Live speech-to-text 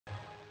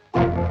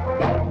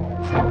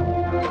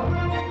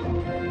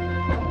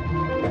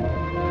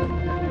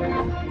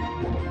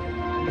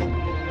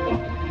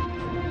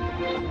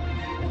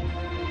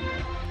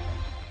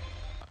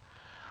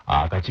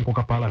Akakiiko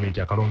ka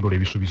Paalamenti akalondola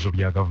ebisuubizo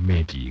bya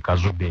gavumenti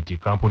kazudde nti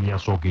kampuni ya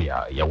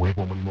Sogea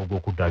yaweebwa omulimu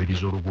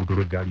gw'okuddaabiriza oluguudo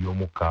lw'eggaali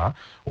y'omukka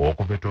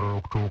okuva e Tororo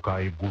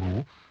okutuuka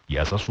eggulu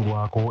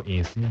yasasulwako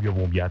ensimbi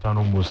obuwumbi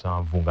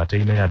 57 nga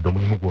terina yadde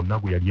omulimu gwonna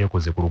gwe yali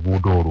ekoze ku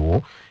luguudo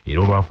olwo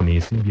era olwafuna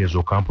ensimbi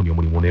ezo kampuni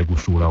omulimu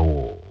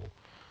n'egusuulawo.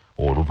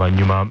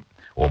 Oluvannyuma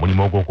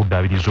omulimu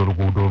gw'okuddaabiriza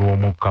oluguudo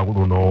lw'omukka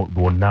luno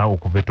lwonna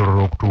okuva e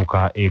Tororo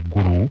okutuuka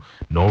eggulu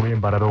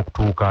n'olw'embalala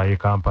okutuuka e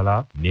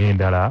Kampala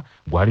n'endala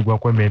gwali gwa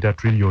kwementa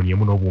triliyoni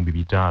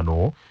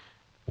 1.5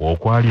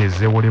 okwali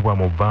ezeewolebwa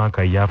mu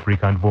banka ya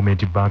African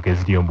Development Bank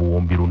eziri mu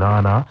buwumbi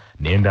 800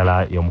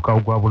 n'endala omukago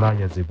gwa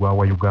Bulanyaze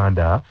gwawa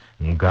Uganda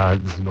nga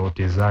zino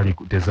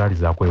tezaali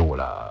za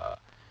kwewola.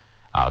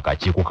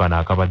 Akakiiko kano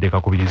akabadde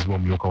kakubirizibwa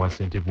omumyuka wa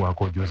Ssente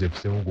bwako Joseph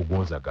Sewungu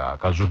Gonzaga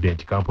kazudde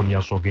nti kampuni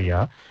ya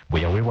Sogea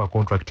bwe yaweebwa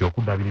kontrakiti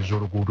okuddaabiriza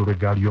oluguudo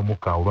lw'eggaali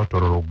y'omukka olwa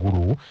Tororo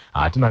ggulu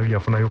ate nayo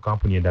yafunayo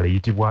kampuni endala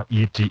eyitibwa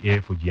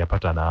ETF gye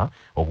yapatana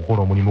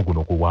okukola omulimu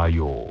guno ku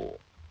waayo.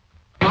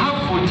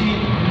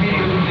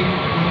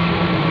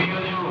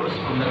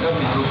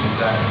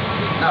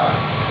 Now,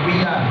 we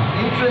are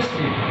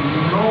interested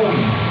in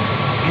knowing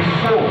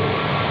before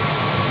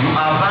you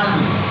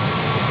abandon.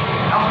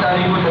 After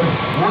you know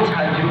what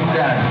have you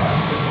done?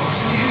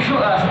 You should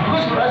ask,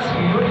 because for us,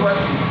 we don't want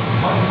to.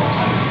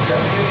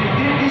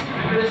 This is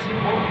very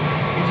simple.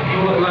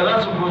 You are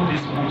allowed to go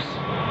these books.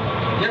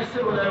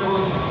 Yesterday when I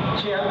wrote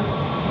chair,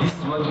 this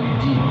is what we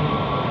did.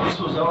 This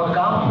was our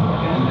camp.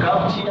 We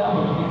camped here,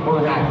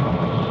 all that.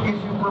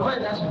 If you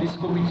provide us with this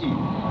committee,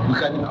 we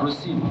can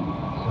proceed.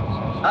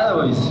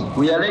 Otherwise,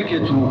 we are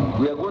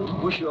going to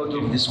push you out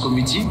of this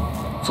committee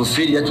for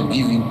failure to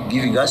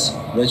giving us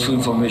rightful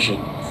information.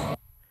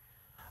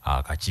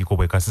 Akakiiko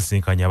bwe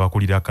kasisinkanya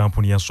abakulira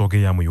kampuni ya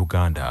Sogea mu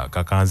Uganda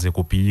kakanze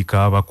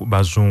kupiika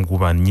bazungu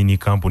bannyini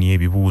kampuni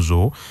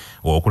ebibuuzo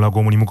okulaga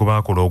omulimu gwe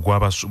bakola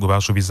gwe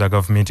basuubiza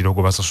gavumenti era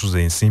gwe basasuza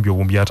ensimbi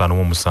obuwumbi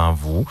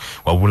 57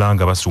 wabula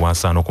nga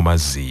basiwansano ku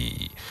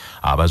mazzi.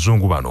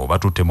 Abazungu bano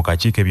batutte mu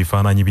kakiiko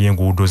ebifaananyi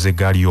by'enguudo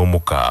z'eggaali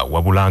y'omukka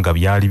wabula nga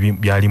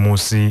byali mu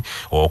nsi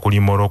okuli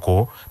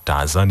Morocco,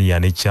 Tanzania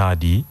ne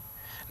Chad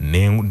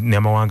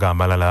n'amawanga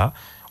amalala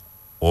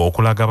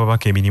okulaga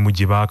ababaka emirimu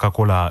gye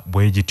baakakola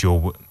bwe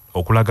gityo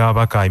okulaga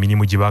ababaka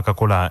emirimu gye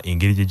baakakola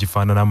engeri gye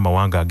gifaanana mu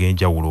mawanga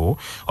ag'enjawulo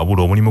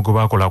wabula omulimu gwe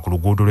baakola ku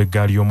luguudo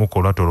lw'eggaali y'omukka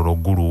olwa Tororo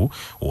ggulu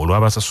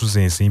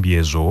olw'abasasuza ensimbi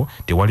ezo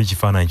tewali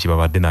kifaananyi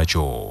kibabadde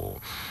nakyo.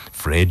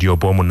 Fred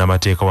Obo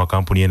munnamateeka wa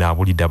kampuni eno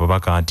abulidde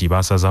ababaka nti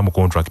baasazaamu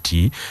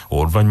kontrakiti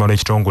oluvannyuma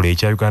lw'ekitongole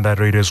ekya Uganda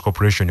Railways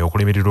Corporation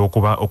okulemererwa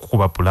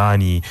okukuba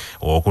pulaani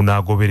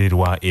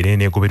okunaagobererwa era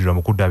eneegobererwa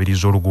mu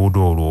kuddaabiriza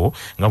oluguudo olwo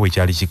nga bwe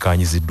kyali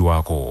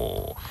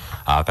kikkaanyiziddwako.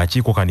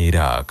 Akakiiko kano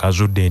era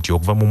kazudde nti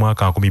okuva mu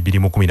mwaka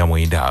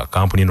 2019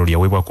 kampuni eno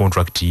yaweebwa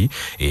kontrakiti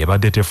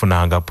ebadde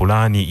tefunanga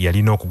pulaani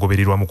yalina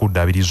okugobererwa mu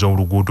kuddaabiriza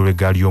oluguudo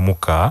lw'eggaali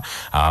y'omukka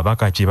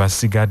ababaka kye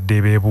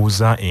basigadde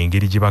beebuuza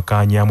engeri gye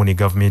bakkaanyaamu ne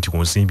gavumenti ku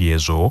nsimbi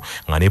ezo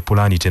nga ne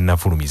pulaani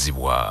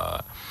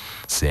tennafulumizibwa.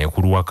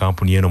 Ssenkulu wa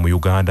kampuni eno mu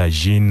Uganda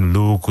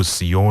Jean-Luc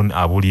Sion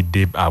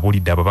abulidde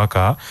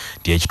ababaka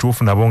nti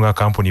ekituufu nabo nga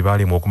kampuni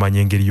balemwa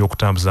okumanya engeri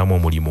y'okutambuzaamu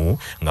omulimu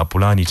nga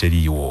pulaani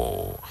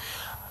teriiwo.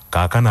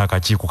 Kaakano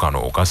akakiiko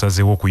kano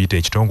kasazeewo okuyita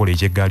ekitongole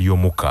eky'eggaali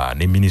y'omukka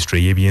ne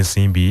minisitule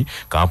y'ebyensimbi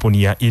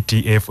kampuni ya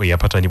ETF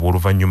eyapatanibwa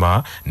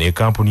oluvannyuma ne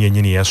kampuni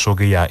yennyini eya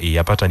Sogea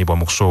eyapatanibwa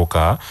mu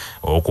kusooka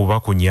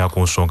okubakunya ku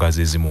nsonga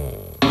ze zimu.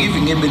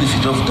 Giving a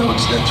benefit of doubt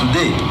that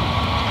today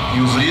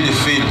you've really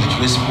failed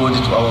to respond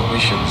to our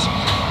questions,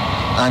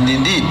 and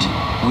indeed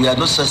we are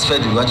not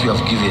satisfied with what you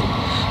have given.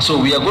 So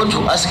we are going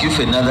to ask you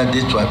for another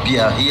day to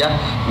appear here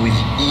with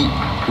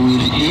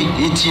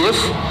ETF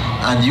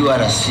and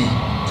URC.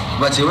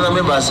 But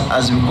remember,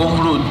 as we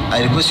conclude,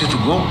 I request you to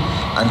go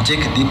and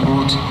take a deep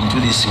root into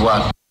this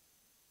work.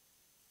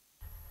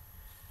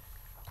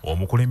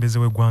 Omukulembeze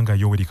w'eggwanga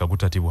Yoweri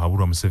Kaguta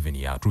Tibuhaburwa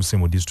Museveni atuuse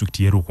mu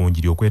disitulikiti y'e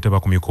Rukungiri okwetaba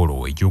ku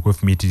mikolo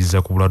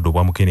egy'okwefumiitiriza ku bulwadde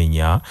obwa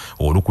mukenenya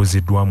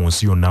olukuziddwa mu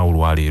nsi yonna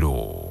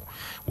olwaleero.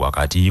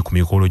 Wakati ku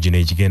mikolo gino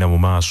egigenda mu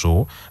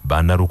maaso,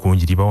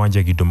 bannarukungiri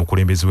bawanjagidde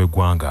omukulembeze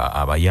w'eggwanga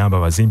abayamba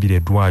bazimbira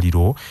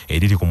eddwaliro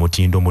eriri ku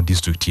mutindo mu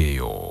disitulikiti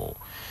eyo.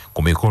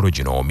 Ku mikolo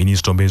gino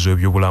minisita omubeezi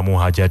w'ebyobulamu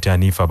Hajati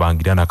Hanifa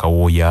Bangirana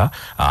Kawooya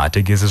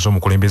ategeezezza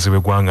omukulembeze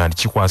w'eggwanga nti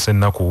kikwasa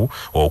ennaku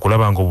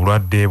okulaba nga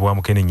obulwadde bwa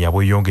mukenenya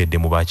bweyongedde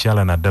mu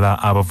bakyala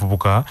naddala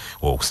abavubuka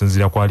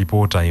okusinziira kwa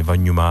alipoota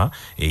envannyuma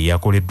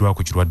eyakoleddwa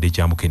ku kirwadde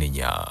kya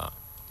mukenenya.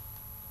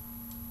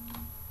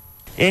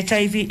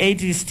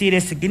 HIV/AIDS is still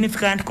a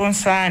significant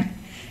concern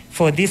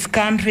for this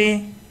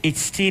country.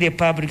 It's still a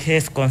public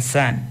health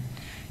concern.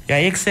 Your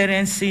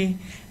Excellency,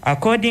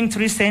 according to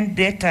recent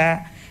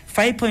data,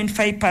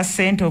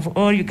 5.5% of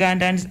all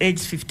Ugandans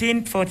aged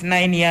 15 to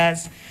 49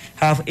 years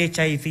have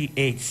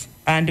HIV/AIDS.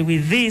 And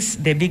with this,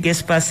 the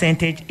biggest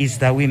percentage is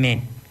the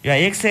women. Your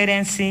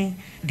Excellency,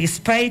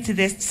 despite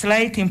the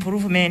slight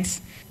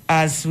improvements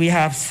as we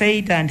have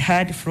said and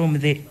heard from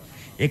the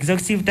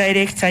Executive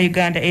Director,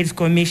 Uganda AIDS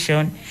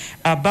Commission,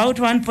 about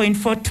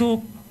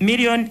 1.42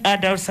 million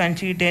adults and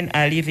children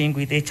are living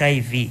with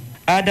HIV.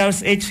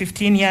 Adults aged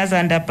 15 years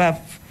and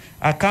above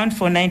account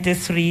for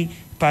 93%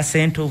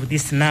 of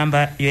this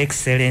number, Your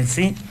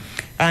Excellency.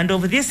 And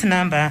of this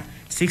number,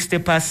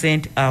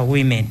 60% are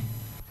women.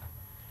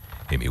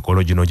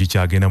 Emikolo gino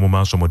gikyagenda mu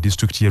maaso mu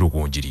disitulikiti y'e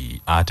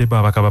Rukungiri ate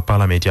babaka ba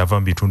paalamenti ava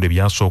mu bitundu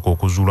ebyasooka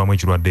okuzuulwamu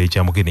ekirwadde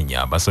ekya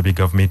mukenenya basabye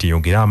gavumenti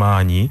eyongere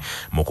amaanyi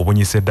mu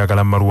kubunyisa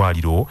eddagala mu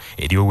malwaliro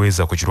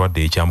eryoweeza ku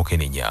kirwadde ekya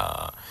mukenenya.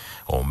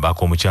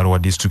 Omubaka omukyalo wa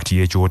disitulikiti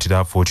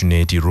y'Ekiwotera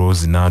Fortunate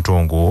Rose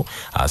Nantongo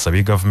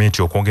asabye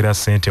gavumenti okwongera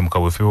ssente mu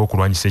kaweefube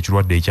w'okulwanyisa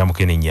ekirwadde ekya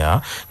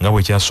mukenenya nga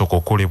bwe kyasooka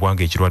okukolebwa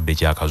ng'ekirwadde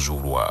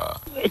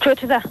kyakazuulwa.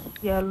 Ekiwotera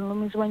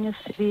yalumizibwa nnyo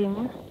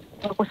siriimu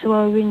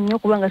akosebwa bubi nnyo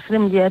kubanga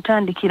siriimu gye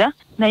yatandikira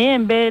naye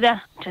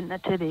embeera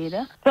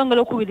tennatereera.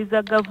 Twongera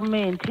okubiriza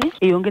gavumenti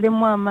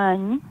eyongeremu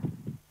amaanyi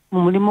mu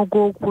mulimu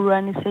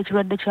gw'okulwanyisa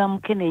ekirwadde kya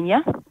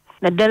mukenenya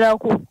naddala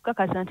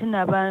okukakasa nti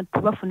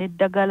n'abantu bafuna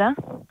eddagala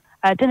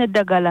ate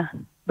n'eddagala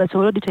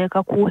basobole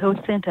oditeeka ku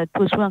health center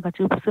 2 kubanga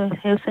kiri ku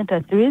health center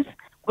 3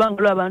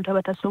 kubanga lwa abantu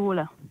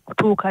abatasobola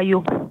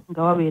kutuukayo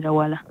nga wabeera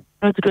wala.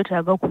 Nolwekyo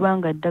twetaaga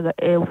okubanga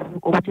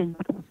obujenyi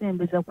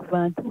butusembeza ku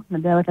bantu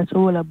naddala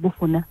batasobola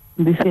bufuna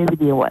mu bifo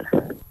ebiri ewala.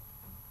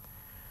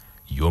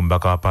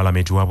 Yombaka wa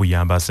paalamenti wa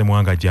Buyamba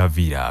Ssemwanga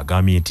Javiira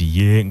agambye nti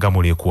ye nga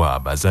mulekwa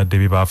bazadde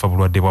be baafa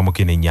bulwadde bwa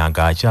mukenenya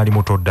ng'akyali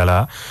muto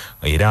ddala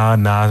era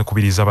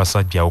n'akubiriza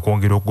abasajja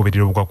okwongera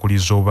okugoberera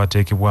obukwakkulizo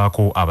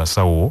obubateekebwako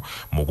abasawo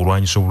mu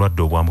kulwanyisa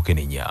obulwadde obwa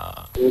mukenenya.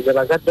 Nze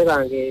bazadde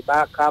bange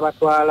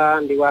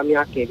bakaabatwala ndi wa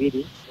myaka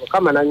 2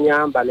 Mukama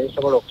n'annyamba ne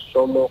nsobola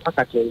okusoomoka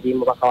kati ndi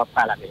mubaka wa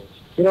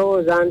paalamenti.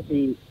 Kirowooza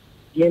nti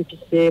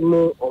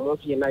byempiseemu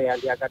omuntu yenna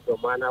yandyagadde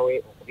omwana we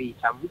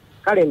okubiyitamu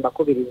kale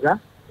mbakubiriza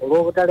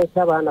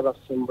olw'obutaleka abaana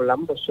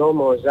baffumbulamu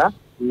busoomooza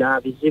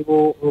na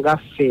bizibu nga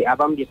ffe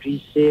abamu bye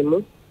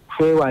tuyiseemu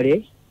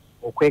twewale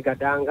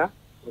okwegadanga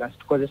nga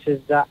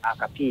situkozesezza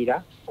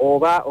akapiira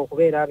oba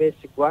okubeera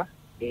abeesigwa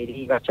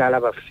eri bakyala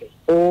baffe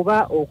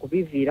oba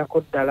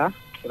okubiviirako ddala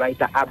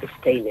bayita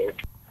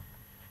abstinence.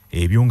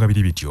 Ebyo nga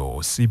biri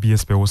bityo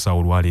CBS Pewosa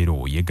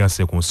olwaleero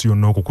yegasse ku nsi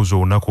yonna okukuza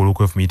olunaku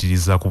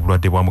olw'okwefumiitiriza ku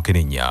bulwadde bwa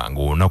mukenenya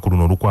ng'olunaku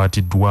luno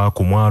lukwatiddwa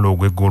ku mwalo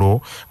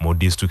ogw'eggolo mu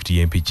disitulikiti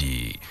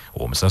y'Empigi.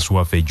 Omusasi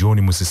waffe John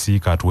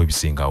Musisiika atuwa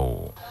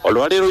ebisingawo.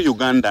 Olwaleero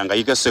Uganda nga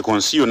yegasse ku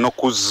nsi yonna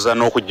okuza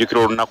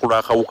n'okujjukira olunaku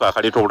lw'akawuka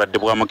akaleeta obulwadde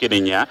bwa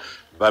mukenenya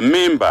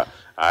bammemba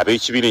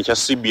ab'ekibiina ekya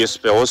CBS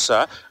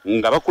Pewosa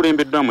nga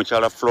bakulembeddwa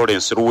mukyala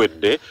Florence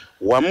Luwedde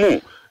wamu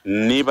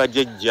ne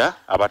bajjajja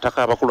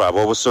abataka abakulu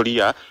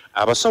ab'obusolya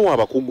abasawo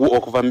abakugu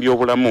okuva mu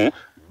byobulamu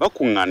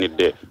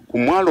bakuŋŋaanidde ku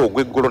mwalo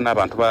ogw'eggolo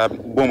n'abantu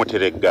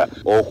b'omuteregga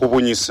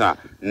okubunyisa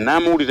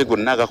n'amawulire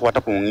gonna agakwata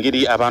ku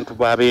ngeri abantu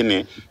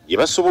b'abeene gye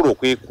basobola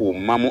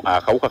okwekuumamu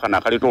akawuka kano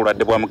akaleeta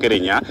obulwadde bwa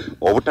mukenenya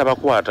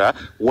obutabakwata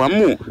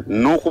wamu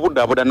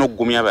n'okubudaabuda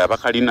n'okugumya abo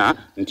abakalina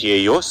nti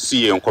eyo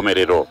si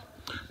y'enkomerero.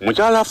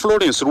 Mukyala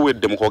Florence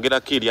Luwedde mu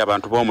kwogerako eri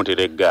abantu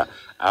b'omuteregga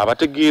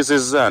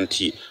abategeezezza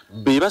nti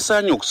be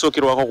basaanye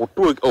okusookerwako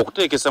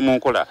okuteekesa mu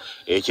nkola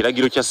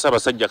ekiragiro kya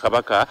Ssaabasajja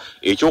Kabaka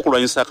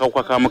ekyokulwanyisa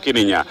akawuka ka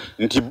mukenenya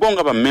nti bo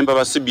nga bammemba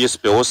ba CBS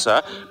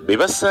Pewosa be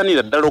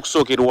basaanira ddala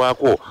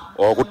okusookerwako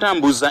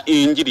okutambuza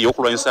enjiri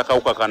y'okulwanyisa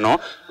akawuka kano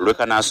lwe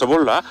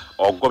kanaasobola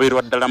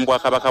okugoberwa ddala mu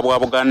Bwakabaka bwa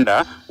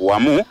Buganda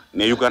wamu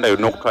ne Uganda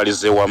yonna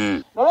okutwaliza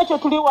ewamu. Nolwekyo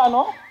tuli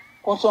wano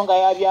ku nsonga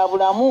ya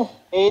byabulamu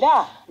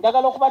era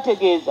ndagala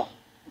okubategeeza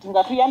nti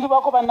nga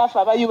tuyambibwako bannaffe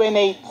aba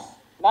UNAIDS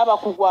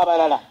n'abakugu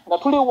abalala nga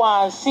tuli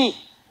wansi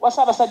wa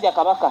Ssaabasajja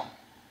Kabaka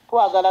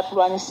twagala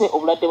tulwanyise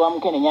obulwadde bwa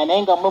mukenenya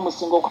naye nga mmwe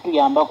musinga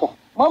okutuyambako.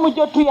 Mmwe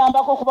mujja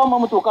otuyambako kuba mmwe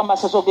mutuuka mu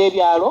masaso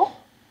g'ebyalo,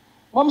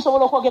 mmwe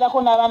musobola okwogerako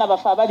n'abaana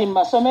baffe abali mu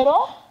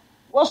masomero,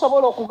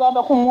 gwosobola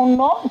okugamba ku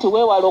munno nti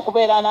weewala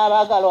okubeera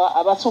n'abaagalwa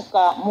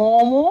abasukka mu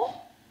omu,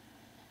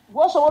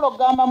 gwosobola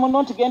okugamba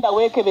munno nti genda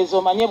weekebeza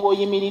omanye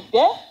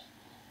bw'oyimiridde,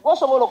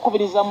 gwosobola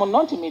okukubiriza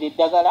munno nti mira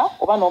eddagala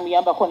oba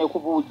n'omuyambako ne ku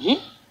buugi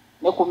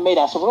ne ku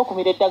mmere asobole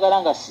okumira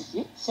eddagala nga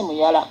si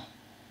muyala.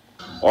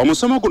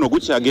 Omusomo guno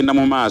gukyagenda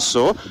mu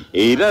maaso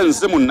era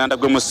nze mu nnanda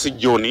gwe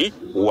musijjoni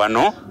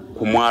wano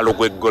ku mwalo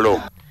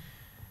gw'eggolo.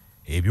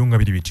 Ebyo nga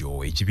biri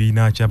bityo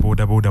ekibiina kya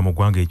bodaboda mu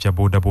ggwanga ekya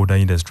Bodaboda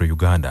Industry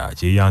Uganda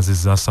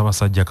kyeyanzizza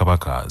Ssaabasajja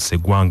Kabaka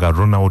Sseggwanga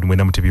Ronald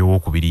Mwenda Mutebi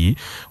II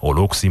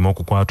olw'okusiima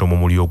okukwata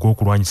omumuli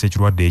ogw'okulwanyisa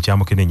ekirwadde ekya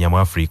mukenenya mu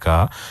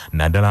Afrika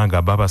naddala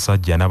nga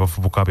babasajja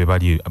n'abavubuka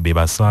be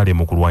basaale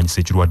mu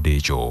kulwanyisa ekirwadde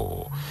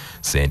ekyo.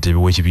 Ssentebe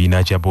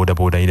w'ekibiina kya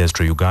Bodaboda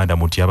Industry Uganda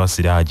Mutyaba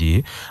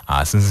Siraaji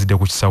asinzidde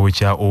ku kisawe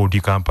kya Old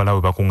Kampala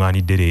we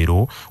bakuŋŋaanidde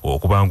leero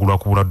okubangulwa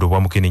ku bulwadde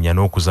obwa mukenenya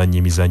n'okuzannya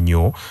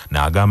emizannyo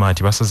n'agamba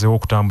nti basazeewo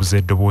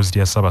okutambuza eddoboozi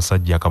lya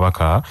Ssaabasajja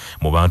Kabaka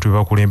mu bantu be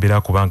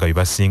bakulembera kubanga be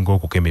basinga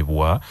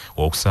okukemebwa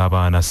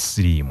okusaabaana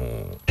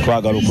siriimu.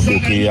 Twagala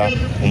okutuukirira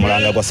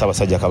omulanga gwa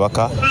Ssaabasajja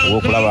Kabaka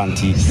olw'okulaba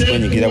nti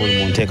twenyigirira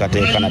buli mu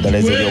nteekateeka naddala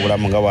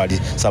ez'ebyobulamu nga waali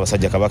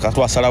Ssaabasajja Kabaka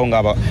twasalawo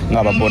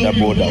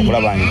ng'ababodaboda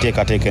okulaba nti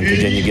nteekateeka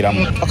entugyenyigira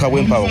balamu paka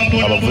bwempawo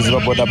abavuzi ba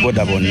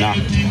bodaboda bonna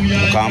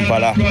mu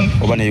Kampala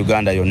oba ne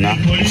Uganda yonna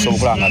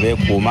okusobola nga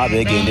beekuuma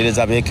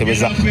beegendereza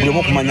beekebeza buli omu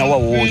okumanya wa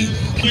wooli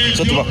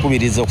so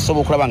tubakubiriza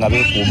okusobola okulaba nga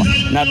beekuuma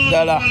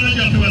naddala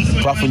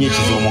twafunye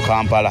ekizibu mu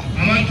Kampala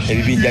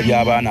ebibinja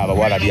by'abaana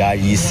abawala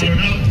byayiise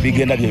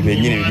bigenda bye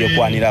bennyini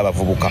byekwanira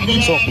abavubuka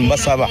so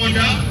mbasaba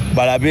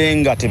balabe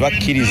nga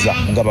tebakkiriza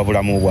kugaba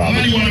bulamu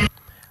bwabwe.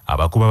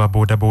 Abakuba ba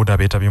bodaboda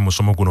beetabye mu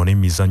musomo guno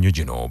n'emizannyo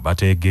gino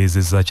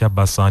bategeezezza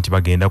Kyabasa nti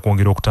bagenda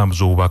kwongera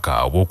okutambuza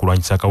obubaka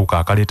obw'okulwanyisa akawuka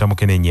akaleeta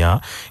mukenenya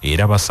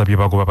era basabye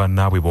bagoba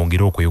bannaabwe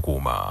bongere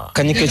okwekuuma.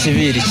 Kanyike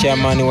Kibiri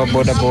chairman wa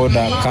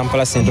bodaboda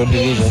Kampala Central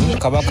Division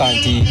kabaka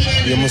nti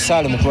ye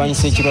musaale mu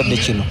kulwanyisa ekirwadde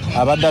kino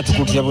abadde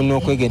atukuutira bonna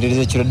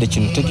okwegendereza ekirwadde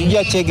kino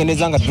tetujja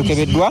kyegendereza nga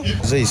tukebeddwa.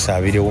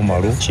 Zeisabire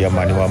Umaru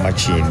chairman wa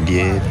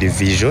Makindye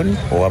Division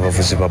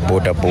ow'abavuzi ba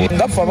bodaboda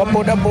ngafa aba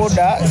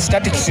bodaboda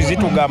statistics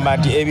zitugamba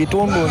nti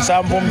ebitundu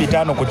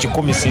 7.5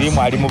 ku 10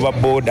 sirimu ali mu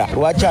baboda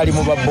lwaki ali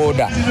mu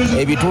baboda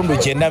ebitundu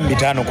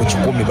 9.5 ku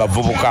 10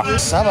 bavubuka.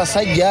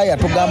 Ssaabasajja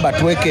yatugamba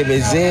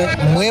twekebeze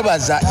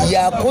mwebaza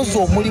yakoze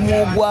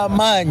omulimu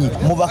ogw'amaanyi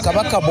mu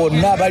bakabaka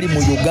bonna bali mu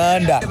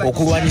Uganda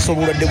okulwanyisa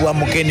obulwadde bwa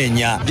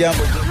mukenenya.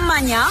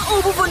 Manya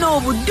obuvuna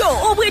obuddo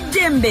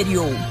obw'eddembe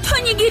lyo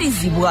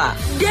tonyigirizibwa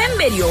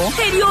ddembe lyo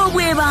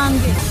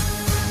ery'obwebange.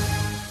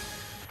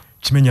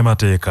 Kimenya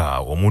mateeka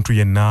omuntu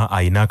yenna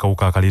ayina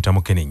akawuka akaleeta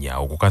mukenenya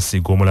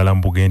okukasiiga omulala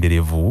mu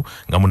bugenderevu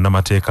nga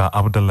munnamateeka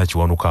Abdallah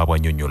Kiwanuka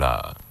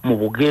abwannyonnyola. Mu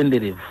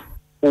bugenderevu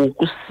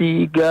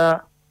okusiiga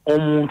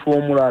omuntu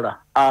omulala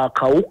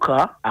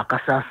akawuka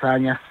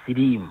akasaasaanya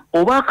siriimu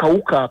oba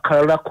akawuka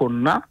akalala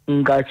konna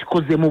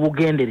ng'akikoze mu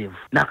bugenderevu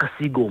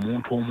n'akasiiga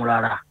omuntu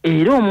omulala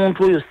era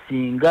omuntu oyo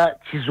singa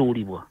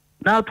kizuulibwa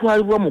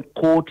n'atwalibwa mu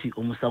kkooti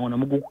omusango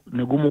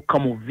ne gumukka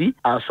mu vvi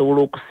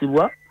asobola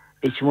okusibwa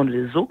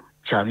ekibonerezo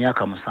kya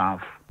myaka 7.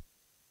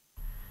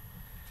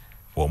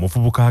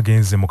 Omuvubuka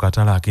agenze mu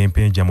katale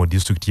ak'empenja mu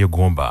disitulikiti y'e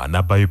Gomba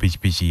n'abbayo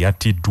pikipiki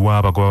yattiddwa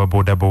abagoba ba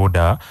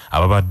bodaboda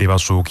ababadde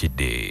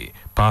basuukidde.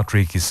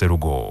 Patrick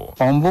Serugo.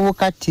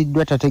 Omuvubuka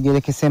attiddwa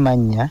tategeerekese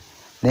mannya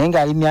naye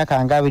ng'ali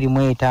myaka nga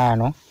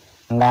 25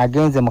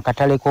 ng'agenze mu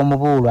katale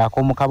k'omubuulo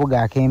ak'omu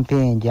kabuga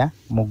ak'empenja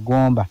mu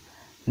Gomba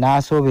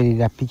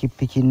n'asooberera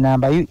pikipiki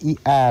namba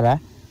UER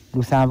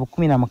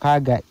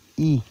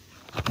 716E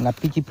nga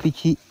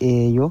pikipiki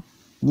eyo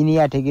nyini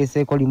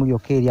yategeseeko limu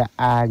lyokka erya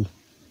ali.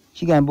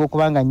 Kigambibwa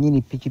okuba nga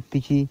nyini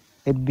pikipiki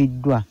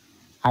ebbiddwa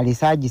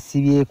alese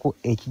agisibyeko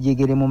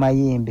ekijegere mu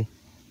mayembe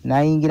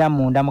n'ayingira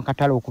munda mu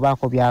katale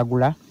okubaako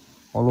byagula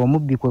olwo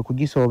omubbi kwe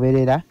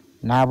kugisooberera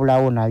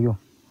n'abulawo nayo.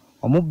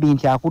 Omubbi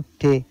nti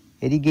akutte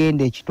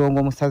erigenda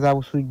ekitongo mu ssaza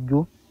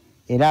Busujju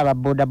era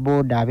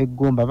ababodaboda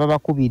ab'Egomba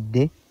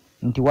babakubidde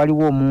nti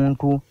waliwo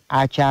omuntu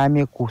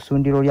akyamye ku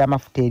ssundiro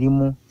ly'amafuta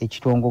erimu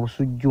ekitongo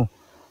Busujju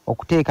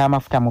okuteeka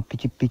amafuta mu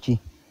pikipiki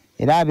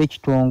era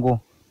ab'ekitongo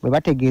bwe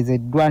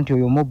bategeezeddwa nti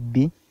oyo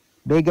mubbi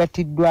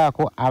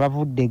beegattiddwako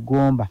abavudde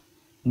Gomba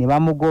ne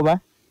bamugoba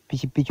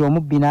pikipiki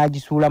omubbi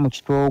n'agisuula mu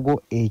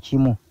kitoogo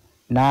ekimu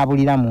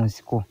n'abulira mu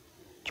nsiko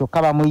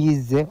kyokka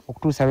bamuyizze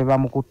okutuusa bwe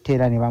bamukutte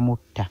era ne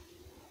bamutta.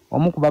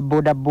 Omu ku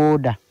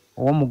babodaboda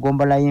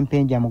ow'omugombola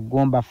y'empenja mu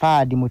Gomba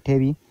Faadi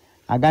Mutebi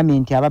agambye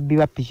nti ababbi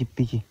ba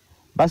pikipiki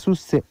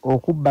basusse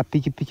okubba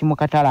pikipiki mu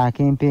katale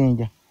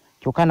ak'empenja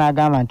kyokka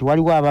n'agamba nti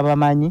waliwo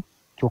ababamanyi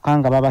kyokka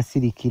nga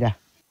babasirikira.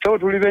 So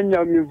tuli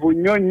bennyamivu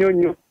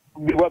nnyo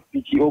bwa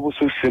piki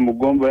obususse mu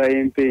gombola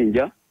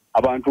y'empenja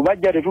abantu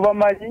bajja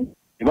tetubamanyi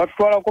ne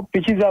batutwalako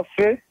piki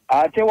zaffe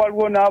ate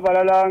waliwo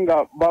n'abalala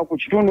nga baku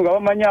kitundu nga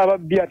bamanya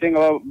ababbi ate nga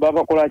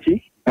babakola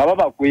ki nga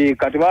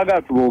babakweka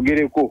tebaagala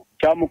tuboogereko.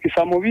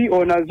 Kyamukisa mubi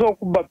onaze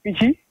okubba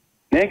piki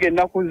naye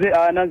ng'ennaku ze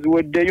ana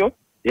ziweddeyo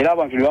era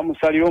abantu ne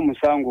bamusalira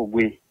omusango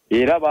gwe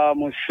era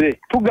baamusse.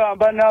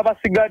 Tugamba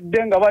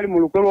n'abasigadde nga bali mu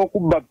lukwe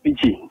lw'okubba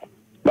piki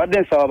badde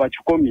nsaba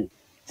bakikomye.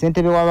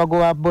 Ssentebe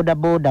w'abagoba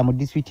bodaboda mu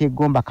disitulikiti y'e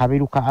Gomba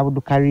Kaberuka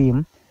Abdul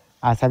Karim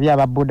asabye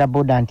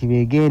ababodaboda nti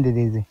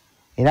beegendereze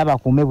era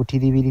bakuume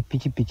butiribiri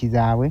pikipiki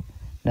zaabwe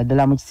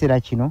naddala mu kiseera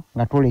kino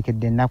nga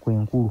twolekedde ennaku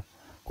enkulu.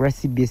 Ku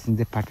CBS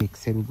nze Patrick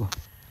Serugo.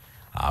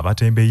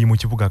 Abatembeeyi mu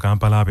kibuga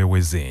Kampala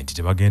abeweze nti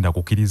tebagenda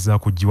kukkiriza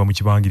kuggyibwa mu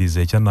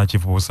kibangirizi ekya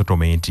Nakivubo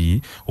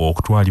settlement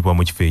okutwalibwa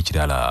mu kifo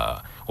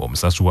ekirala.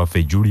 Omusasi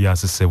waffe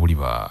Julius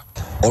Sebuliba.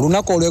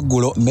 Olunaku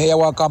olw'eggulo Meeya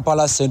wa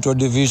Kampala Central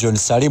Division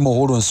Salimu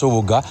Hulu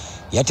Nsubuga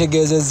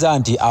yategeezezza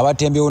nti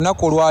abatembe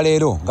olunaku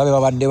olwaleero nga be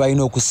babadde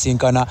balina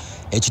okusinkana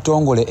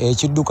ekitongole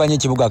ekiddukanya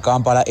ekibuga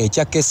Kampala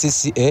ekya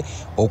KCCA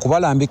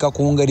okubalambika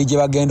ku ngeri gye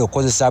bagenda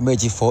okukozesaamu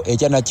ekifo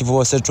ekya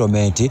Nakivubo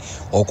settlement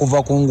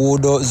okuva ku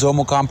nguudo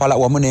z'omu Kampala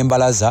wamu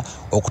n'embalaza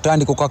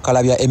okutandika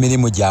okukkalabya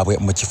emirimu gyabwe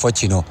mu kifo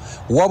kino.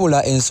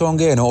 Wabula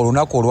ensonga eno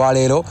olunaku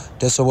olwaleero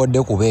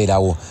tesobodde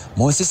kubeerawo.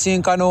 Mu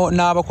nsisinkano nsisinkano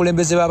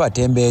n'abakulembeze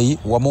b'abatembeeyi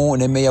wamu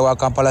ne meeya wa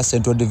Kampala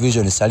Central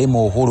Division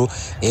Salimu Uhuru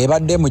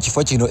ebadde mu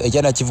kifo kino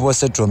ekya Nakivubo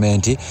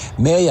Settlement.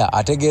 Meeya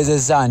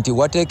ategeezezza nti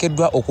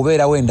wateekeddwa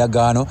okubeerawo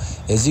endagaano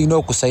ezirina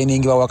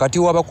okusayiningibwa wakati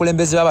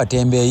w'abakulembeze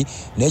b'abatembeeyi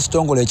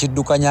n'ekitongole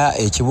ekiddukanya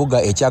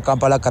ekibuga ekya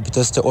Kampala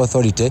Capital City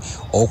Authority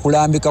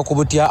okulambika ku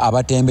butya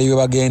abatembeeyi bwe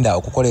bagenda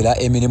okukolera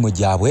emirimu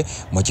gyabwe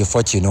mu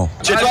kifo kino.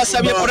 Kye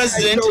twasabye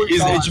President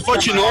is ekifo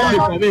kino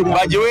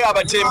bagiwe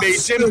abatembeeyi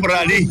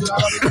temporary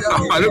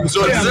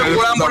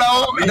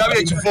kulambulawo ndabye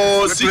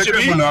ekifo si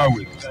kibi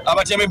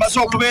abatembeeyi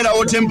basobola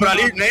okubeerawo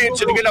temporary naye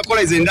kyetugenda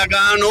kukola ezo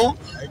endagaano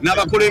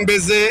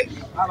n'abakulembeze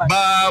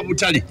ba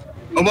butali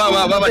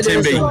oba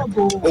babatembeeyi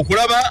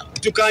okulaba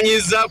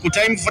tukanyiza ku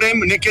time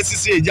frame ne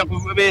KCC ejja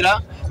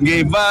kubeera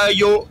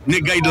ng'evaayo ne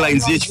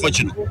guidelines y'ekifo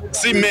kino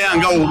si meya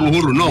nga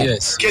Uhuru no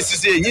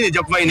KCC yennyini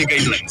ejja kuvaayo ne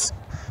guidelines.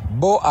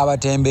 Bo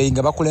abatembeeyi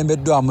nga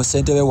bakulembeddwamu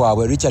ssentebe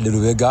waabwe Richard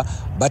Lubega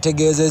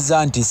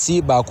bategeezezza nti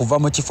si baakuva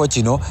mu kifo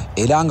kino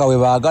era nga bwe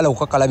baagala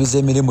okukakalabiza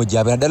emirimu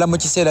gyabwe naddala mu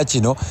kiseera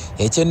kino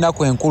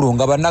eky'ennaku enkulu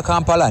nga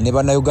bannakampala ne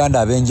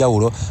bannayuganda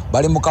ab'enjawulo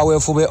bali mu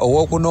kaweefube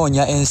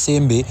ow'okunoonya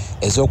ensimbi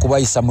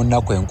ez'okubayisa mu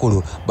nnaku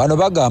enkulu. Bano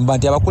bagamba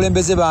nti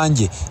abakulembeze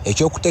bangi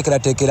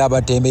eky'okuteekerateekera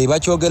abatembeeyi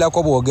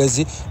bakyogerako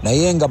bwogezi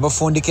naye nga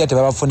bafundikira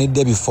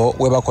tebabafunidde bifo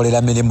we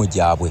bakolera mirimu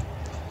gyabwe.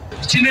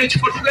 Kino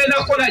ekifo tugenda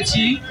kukola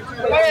ki?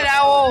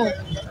 Kubeerawo.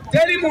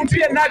 Teri muntu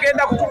yenna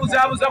agenda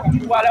kutubuzaabuza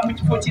kututwala mu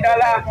kifo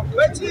kirala.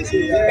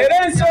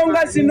 Era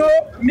ensonga zino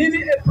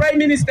Prime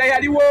Minister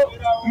yaliwo,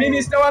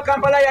 Minister wa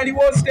Kampala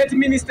yaliwo, State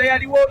Minister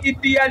yaliwo,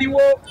 ED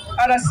yaliwo,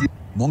 RC.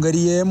 Mu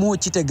ngeri y'emu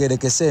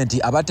kitegeerekese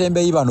nti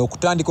abatembeeyi bano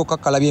okutandika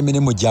okukakkalabya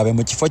emirimu gyabwe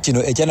mu kifo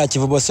kino ekya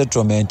Nakivubo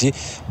Settlement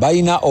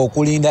balina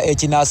okulinda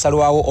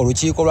ekinaasalwawo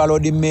olukiiko lwa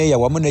Lord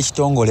Mayor wamu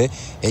n'ekitongole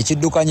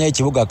ekiddukanya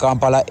ekibuga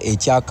Kampala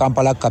ekya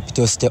Kampala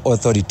Capital City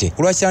Authority.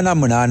 Ku lwa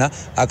 8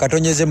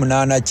 akatonyeze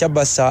 8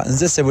 Kyabasa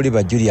nze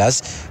Sebuliba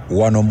Julius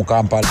wano mu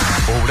Kampala.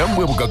 Obulamu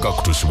bwe bugagga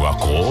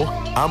kutuusibwako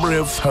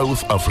Amref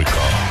Health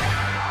Africa.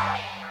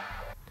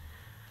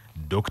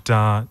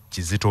 Dr.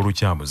 Kizito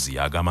Lukyamuzi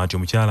agamba nti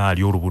omukyala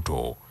ali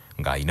olubuto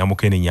ng'alina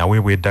mukenenya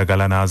aweebwa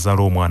eddagala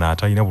n'azaala omwana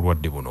atalina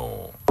bulwadde buno.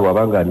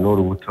 Wabanga alina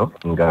olubuto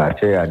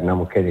ng'ate alina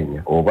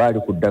mukenenya oba ali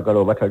ku ddagala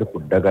oba tali ku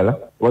ddagala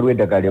waliwo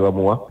eddagala lye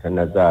bamuwa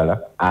tannazaala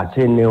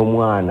ate ne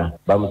omwana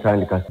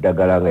bamutandika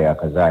eddagala nga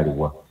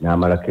yakazaalibwa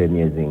n'amalako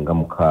emyezi nga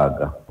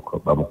 6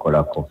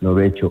 bamukolako.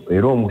 N'olwekyo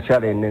era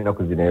omukyala yenna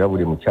ennaku zino era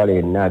buli mukyala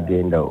yenna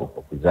agenda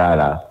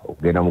okuzaala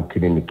okugenda mu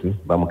kiriniki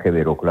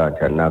bamukebera okulaba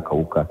nti alina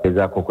akawuka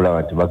ezaako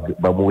okulaba nti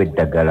bamuwa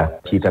eddagala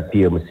kiyita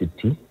PMCT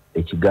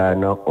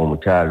ekigaana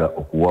omukyala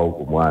okuwa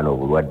omwana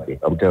obulwadde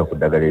bamuteeka ku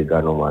ddagala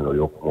erigaana omwana oli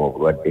okumuwa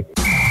obulwadde.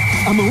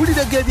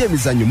 Amawulire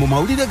g'ebyemizannyo mu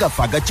mawulire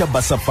gaffe agakya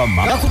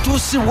Basafama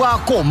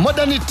gakutuusibwako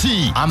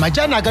Modernity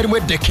amajani agalimu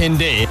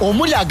eddekende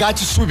omuli aga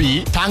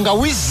kisubi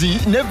tangawizi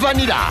ne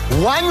vanira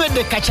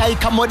wanywedde kacayi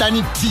ka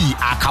Modernity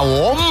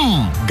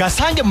akawoomu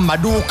gasange mu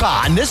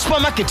maduuka ne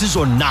supermarket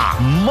zonna.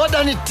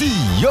 Modernity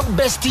your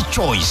best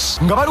choice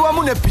nga bali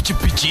wamu ne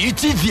pikipiki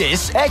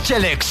TVS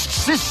HLX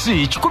CC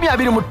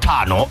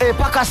 125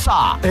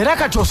 epakasa era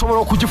kati osobola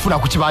okugifuna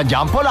ku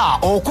kibanja mpola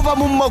okuva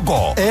mu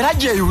Mogo era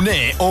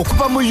gyeyune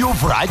okuva mu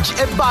Uvrage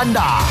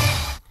ebanda.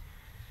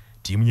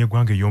 Tiimu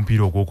y'eggwanga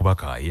ey'omupiira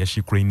ogw'okubaka eya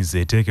She Cranes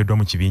eteekeddwa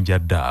mu kibinja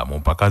dda mu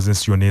mpaka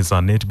z'ensi yonna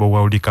eza Netball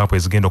World Cup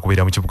ezigenda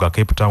okubeera mu kibuga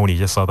Cape Town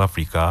ekya South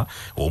Africa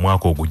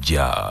omwaka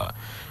ogujja.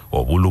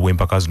 Obululu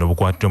bw'empaka zino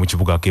bukwatiddwa mu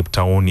kibuga Cape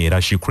Town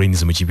era She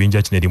Cranes mu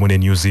kibinja kino erimu ne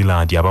New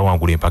Zealand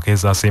abawangula empaka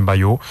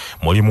ezaasembayo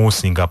mulimu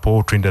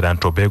Singapore, Trinidad and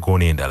Tobago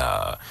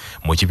n'endala.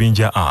 Mu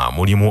kibinja A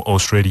mulimu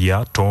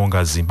Australia,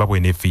 Tonga, Zimbabwe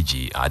ne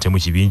Fiji. Ate mu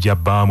kibinja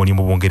B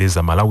mulimu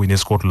Bungereza, Malawi ne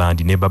Scotland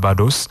ne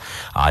Barbados.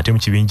 Ate mu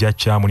kibinja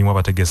C mulimu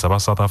abategesa ba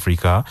South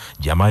Africa,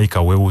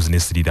 Jamaica, Wales ne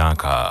Sri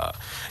Lanka.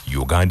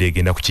 Uganda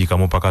egenda kukiika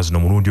mu mpaka zino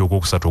mulundi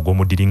ogwokusatu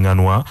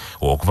ogw'omuddiringanwa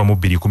okuva mu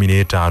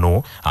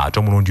 2015 ate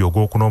omulundi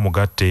ogwokuna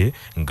omugatte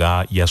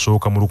nga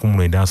yasooka mu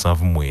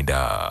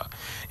 1979.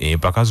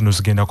 Empaka zino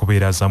zigenda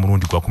kubeera za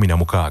mulundi gwa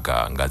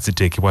 16 nga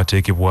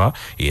ziteekebwateekebwa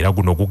era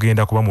guno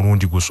gugenda kuba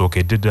mulundi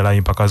gusookedde ddala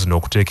empaka zino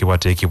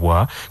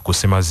okuteekebwateekebwa ku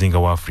ssemazinga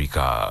wa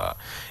Africa.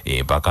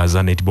 Empaka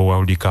za Netball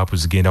World Cup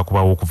zigenda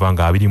kubawo okuva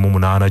nga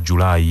 28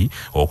 Julayi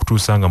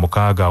okutuusa nga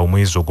 6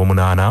 omwezi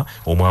ogw'omunaana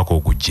omwaka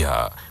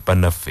ogujja.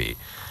 Bannaffe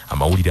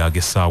amawulire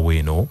ag'essaawa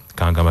eno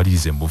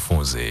kangamalirize mu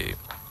bufunze.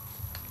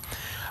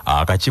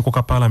 Akakiiko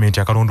ka Paalamenti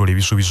akalondola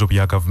ebisuubizo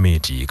bya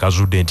gavumenti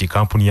kazudde nti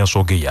kampuni ya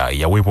Sogeya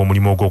yaweebwa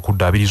omulimu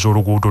ogw'okuddaabiriza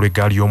oluguudo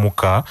lw'eggaali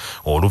y'omukka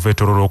oluva e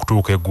Tororo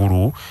okutuuka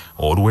eggulu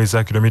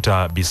oluweza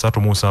kilomita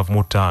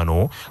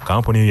 375.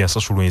 Kampuni eyo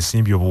yasasulwa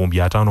ensimbi obuwumbi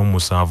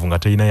 57 nga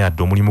terina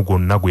yadde omulimu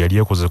gwonna gwe yali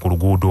ekoze ku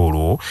luguudo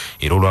olwo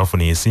era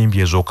olwafuna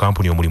ensimbi ezo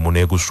kampuni omulimu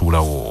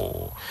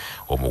n'egusuulawo.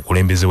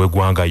 Omukulembeze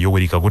w'eggwanga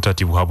Yoweri Kaguta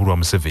Tibuhaburwa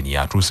Museveni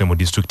atuuse mu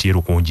disitulikiti y'e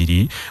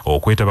Rukungiri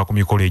okwetaba ku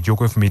mikolo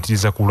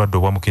egy'okwefumiitiriza ku bulwadde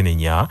obwa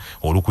mukenenya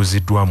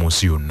olukuziddwa mu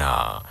nsi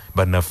yonna.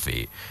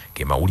 Bannaffe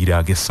ge mawulire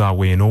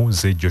ag'essaawa eno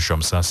nze Joshua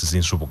Musaasizi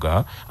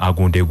Nsubuga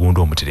agunda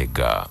egunda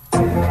omuteregga.